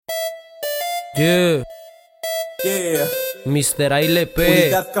Yeah, Yeah, Mr. ALP.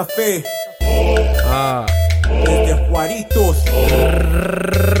 Unidad Kafe, Ah. desde Juaritos,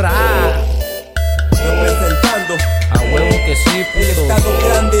 Ah. representando A huevo que sí, el puto. estado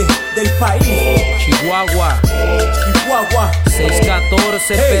grande del país, Chihuahua, Chihuahua.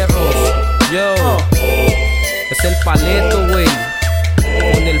 614 Hey. perros. Yo, es el paleto, güey.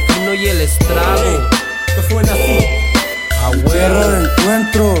 Con el fino y el estrado. Hey, esto suena así. A Tierra huevo. de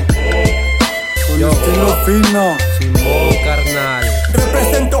encuentro con Yo. estilo fino. Simón, carnal.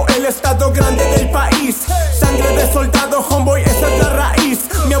 Represento el estado grande del país. Sangre de soldado, homeboy, esa es la raíz.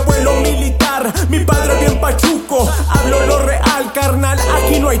 Mi abuelo militar, mi padre bien pachuco. Hablo lo real, carnal,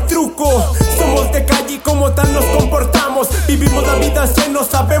 aquí no hay truco. Somos de calle y como tal nos comportamos. Vivimos la vida así, no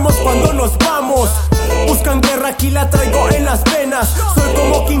sabemos cuándo nos vamos. Buscan guerra, aquí la traigo en las venas. Soy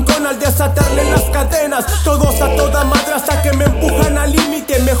como King Kong al desatarle las cadenas. Todos a toda madre hasta que me empujan al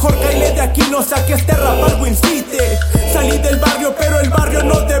límite. Mejor caile de aquí, no saques este rap algo incite. Salí del barrio, pero el barrio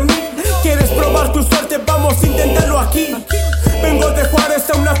no de mí. ¿Quieres probar tu suerte? Vamos, inténtalo aquí. Vengo de Juárez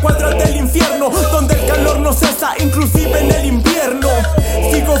a una cuadra del infierno, donde el calor no cesa, inclusive en el invierno.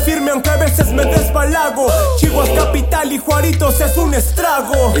 Sigo firme aunque a veces me desbalago. Chihuahua es capital y Juaritos es un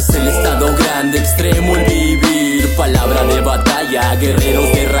estrago. Es el estado grande, extremo el vivir. Palabra de batalla,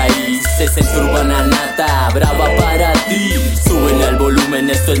 guerreros de raíz. Esencia urbana nata, brava para ti. Súbele al volumen,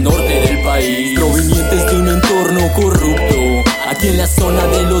 esto es norte del país. Provenientes de un entorno corrupto. Aquí en la zona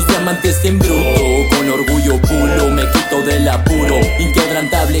de los diamantes en bruto. Con orgullo pulo, me quito del apuro.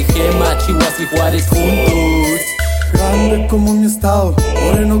 Inquebrantable gema, Chihuahua y Juárez juntos. Grande como mi estado,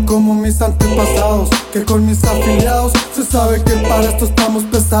 moreno como mis antepasados. Que con mis afiliados se sabe que para esto estamos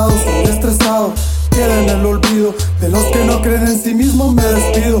pesados. Estresado, queda en el olvido de los que no creen en sí mismo. Me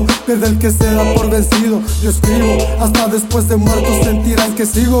despido, pierde el que se da por vencido. Yo escribo, hasta después de muertos sentirán que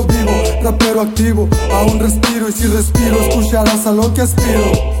sigo vivo. Rapero activo, aún respiro y si respiro escucharás a lo que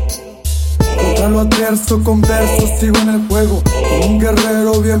aspiro. Contra lo adverso con versos sigo en el juego. Como un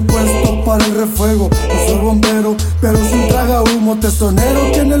guerrero bien puesto para el refuego. No soy bombero, pero sin traga humo.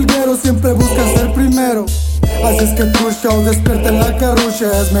 Tesonero que en el guero siempre busca ser primero. Así es que trucha o despierta en la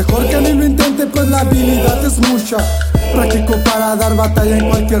carrucha. Es mejor que ni lo intente pues la habilidad es mucha. Practico para dar batalla en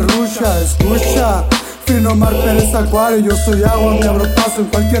cualquier lucha. Escucha, Fino Mar Pérez Acuario. Yo soy agua, me abro paso en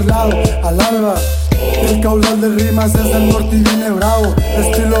cualquier lado. Al alba, el caudal de rimas es del norte y viene bravo.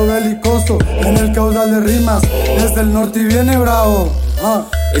 Estilo belicoso, en el caudal de rimas es del norte y viene bravo.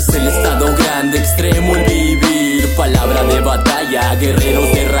 Es el estado grande, extremo el vivir. Palabra de batalla,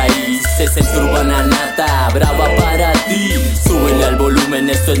 guerreros de raíz. Esencia urbana nata, brava para ti. Súbele al volumen,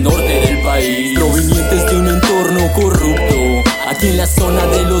 esto es norte del país. Provenientes de un entorno corrupto. Aquí en la zona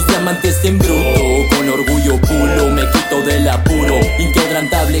de los diamantes en bruto. Con orgullo pulo, me quito del apuro.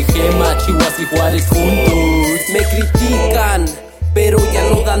 Inquebrantable gema, Chihuahua y Juárez juntos. Me critican, pero ya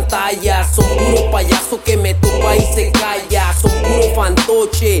no dan talla. Son puro payaso que me topa y se calla. Son puro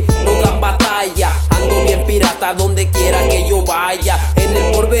fantoche, no dan batalla. Ando bien pirata donde quiera que yo vaya. En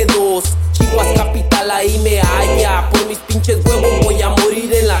el Corbe 2, Chihuahua capital, ahí me halla. Por mis pinches huevos voy a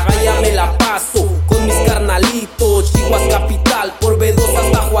morir en la raya. Me la paso con mis carnalitos. Chihuahua capital, Corbe 2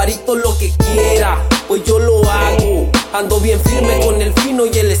 hasta Juaritos, lo que quiera, pues yo lo hago. Ando bien firme con el fino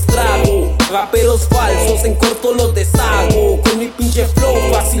y el estrago. Raperos falsos, en corto los deshago. Con mi pinche flow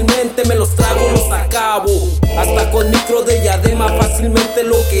fácilmente me los trago, los acabo. Hasta con micro de diadema fácilmente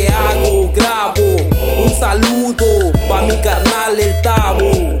lo que hago, grabo. Un saludo pa' mi carnal el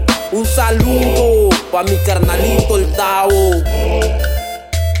Tavo. Un saludo pa' mi carnalito el Tavo.